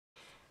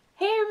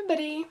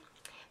everybody!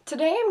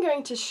 Today I'm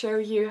going to show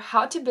you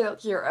how to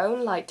build your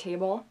own light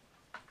table,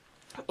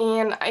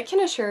 and I can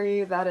assure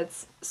you that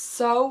it's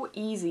so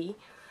easy.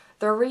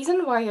 The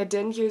reason why I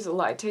didn't use a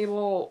light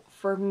table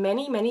for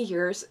many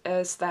years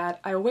is that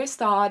I always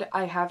thought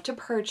I have to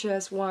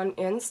purchase one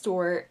in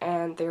store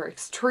and they're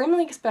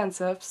extremely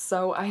expensive,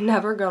 so I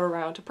never got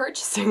around to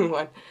purchasing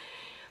one.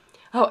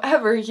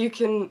 However, you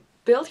can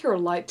build your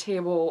light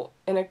table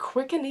in a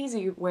quick and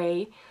easy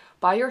way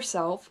by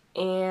yourself,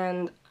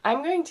 and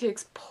I'm going to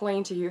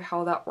explain to you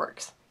how that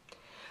works.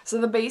 So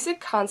the basic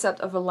concept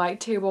of a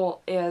light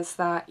table is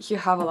that you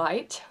have a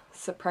light,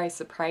 surprise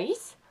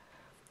surprise,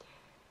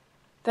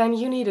 then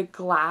you need a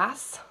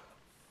glass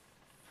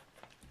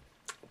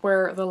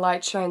where the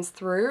light shines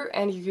through,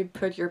 and you could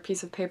put your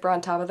piece of paper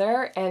on top of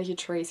there and you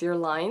trace your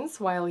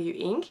lines while you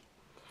ink,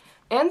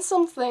 and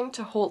something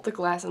to hold the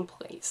glass in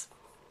place.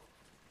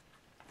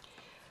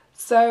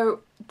 So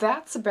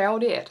that's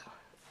about it.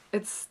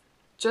 It's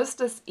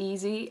just as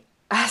easy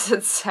as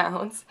it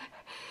sounds.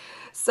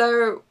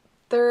 So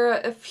there are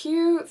a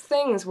few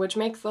things which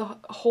make the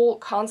whole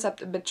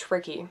concept a bit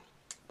tricky.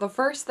 The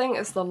first thing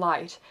is the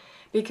light,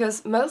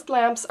 because most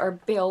lamps are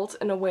built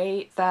in a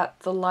way that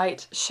the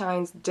light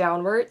shines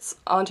downwards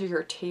onto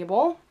your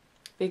table,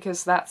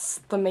 because that's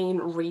the main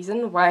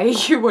reason why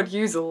you would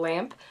use a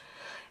lamp.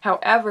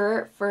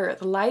 However, for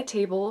the light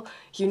table,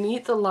 you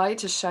need the light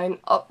to shine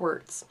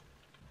upwards.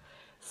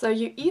 So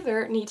you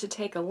either need to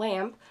take a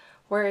lamp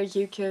where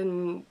you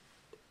can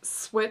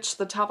switch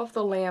the top of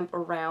the lamp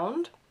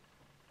around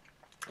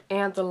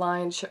and the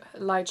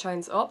light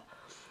shines up,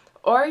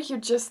 or you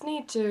just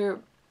need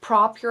to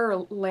prop your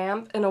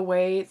lamp in a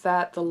way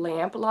that the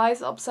lamp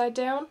lies upside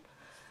down.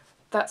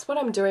 That's what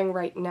I'm doing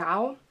right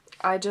now.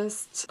 I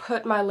just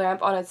put my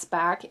lamp on its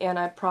back and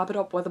I prop it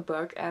up with a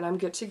book and I'm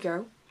good to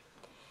go.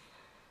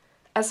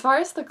 As far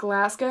as the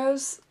glass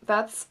goes,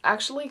 that's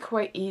actually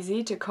quite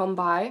easy to come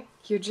by.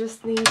 You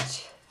just need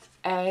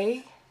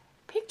a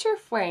picture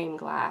frame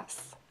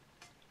glass.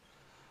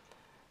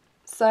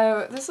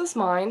 So this is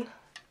mine,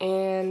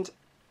 and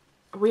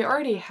we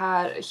already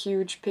had a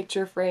huge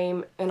picture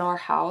frame in our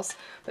house,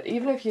 but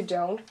even if you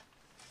don't,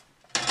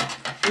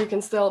 you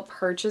can still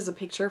purchase a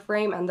picture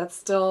frame, and that's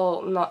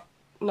still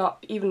not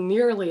even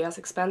nearly as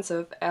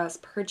expensive as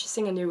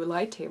purchasing a new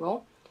light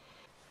table.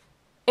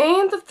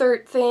 And the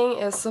third thing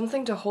is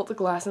something to hold the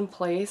glass in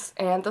place,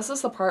 and this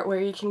is the part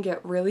where you can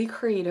get really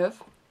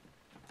creative.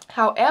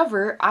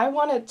 However, I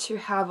wanted to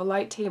have a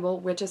light table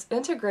which is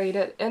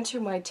integrated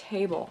into my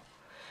table,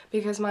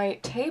 because my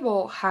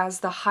table has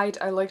the height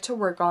I like to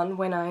work on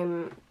when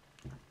I'm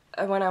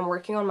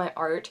working on my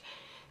art,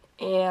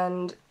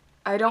 and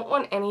I don't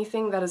want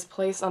anything that is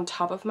placed on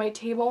top of my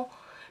table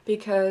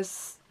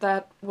because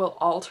that will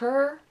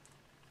alter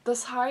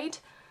this height.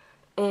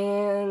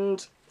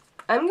 And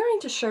I'm going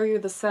to show you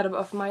the setup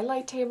of my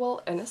light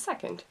table in a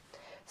second.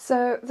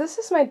 So this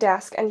is my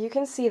desk, and you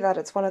can see that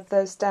it's one of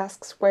those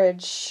desks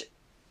which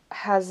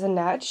has an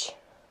edge.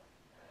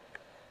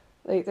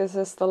 Like, this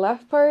is the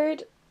left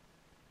part,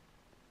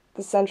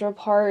 the central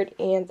part,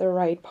 and the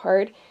right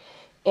part.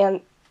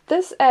 And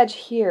this edge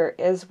here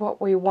is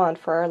what we want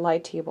for our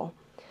light table.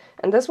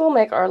 And this will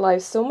make our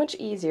life so much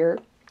easier.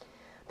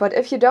 But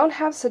if you don't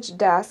have such a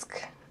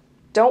desk,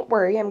 don't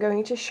worry, I'm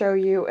going to show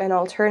you an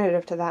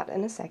alternative to that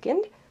in a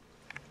second.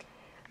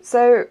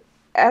 So,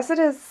 as it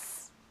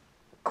is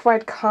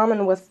quite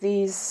common with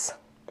these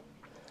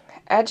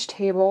edge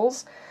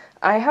tables,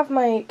 I have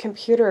my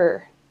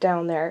computer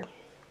down there.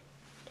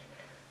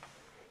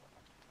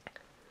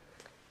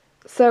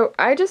 So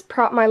I just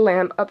prop my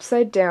lamp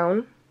upside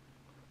down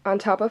on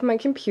top of my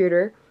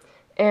computer,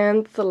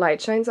 and the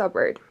light shines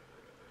upward.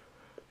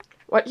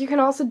 What you can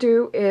also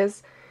do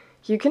is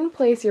you can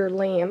place your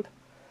lamp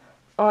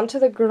onto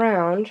the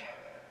ground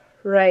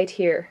right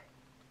here.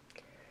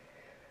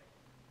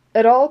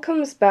 It all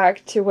comes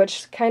back to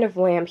which kind of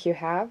lamp you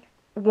have.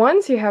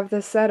 Once you have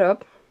this set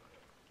up,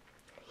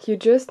 you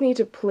just need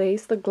to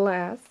place the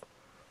glass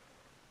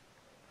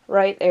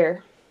right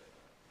there.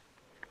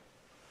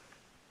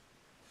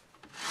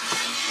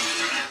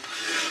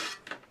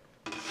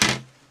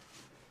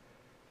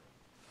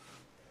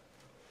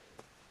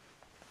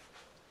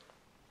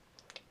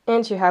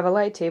 And you have a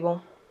light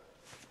table.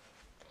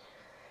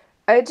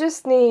 I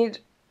just need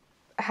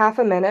half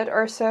a minute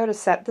or so to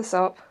set this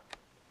up,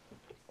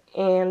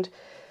 and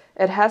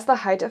it has the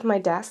height of my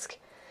desk.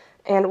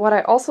 And what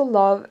I also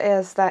love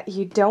is that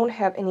you don't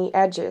have any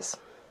edges.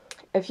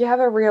 If you have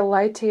a real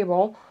light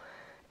table,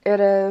 it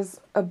is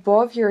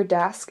above your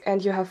desk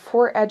and you have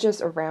 4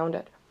 edges around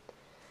it.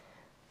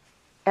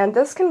 And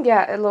this can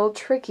get a little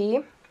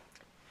tricky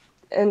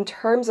in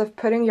terms of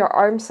putting your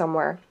arm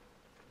somewhere.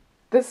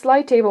 This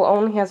light table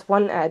only has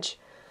 1 edge,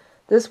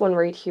 this one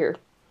right here.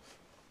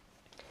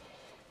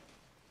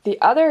 The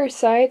other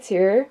sides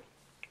here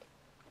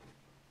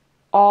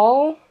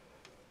all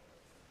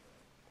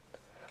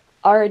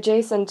are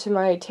adjacent to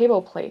my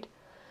table plate.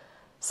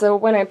 So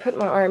when I put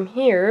my arm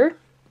here,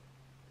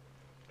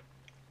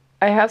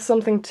 I have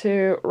something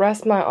to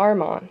rest my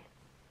arm on.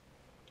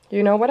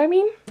 You know what I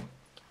mean?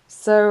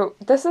 So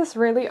this is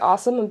really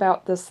awesome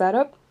about this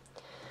setup.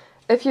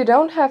 If you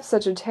don't have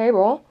such a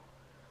table,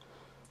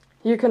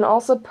 you can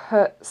also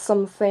put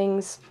some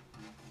things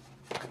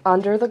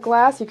under the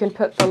glass. You can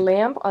put the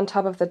lamp on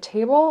top of the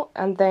table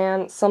and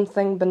then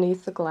something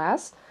beneath the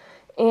glass.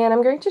 And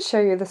I'm going to show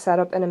you the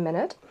setup in a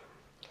minute.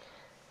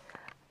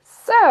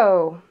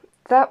 So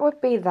that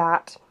would be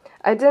that.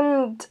 I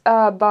didn't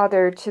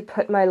bother to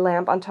put my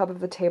lamp on top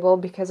of the table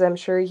because I'm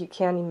sure you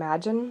can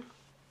imagine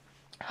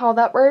how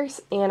that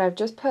works, and I've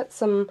just put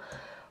some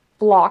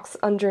blocks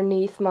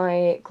underneath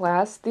my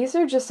glass. These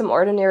are just some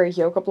ordinary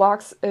yoga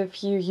blocks.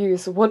 If you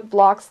use wood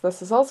blocks,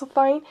 this is also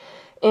fine.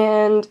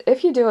 And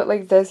if you do it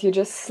like this, you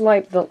just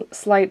slide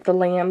the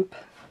lamp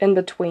in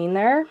between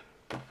there.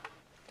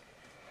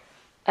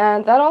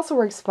 And that also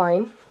works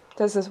fine.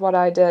 This is what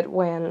I did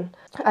when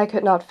I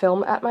could not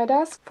film at my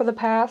desk for the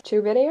past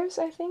 2 videos,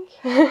 I think.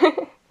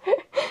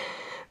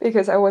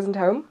 Because I wasn't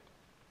home.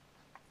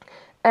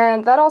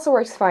 And that also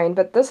works fine,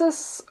 but this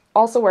is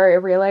also where I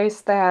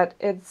realized that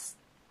it's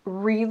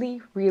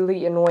really,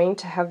 really annoying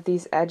to have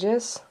these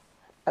edges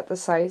at the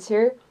sides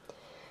here,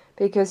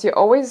 because you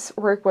always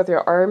work with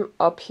your arm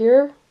up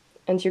here,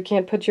 and you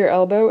can't put your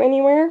elbow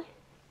anywhere.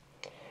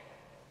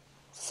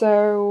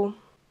 So,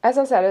 as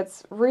I said,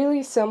 it's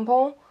really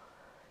simple.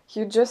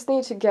 You just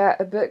need to get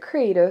a bit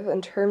creative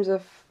in terms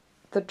of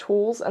the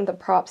tools and the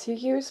props you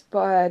use,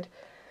 but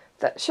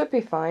that should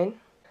be fine.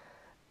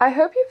 I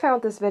hope you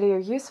found this video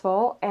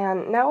useful,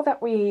 and now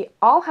that we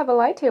all have a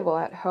light table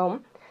at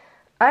home,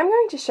 I'm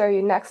going to show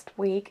you next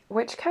week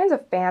which kinds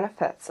of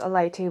benefits a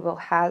light table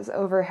has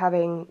over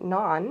having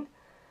none,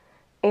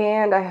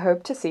 and I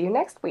hope to see you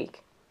next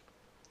week.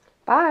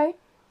 Bye!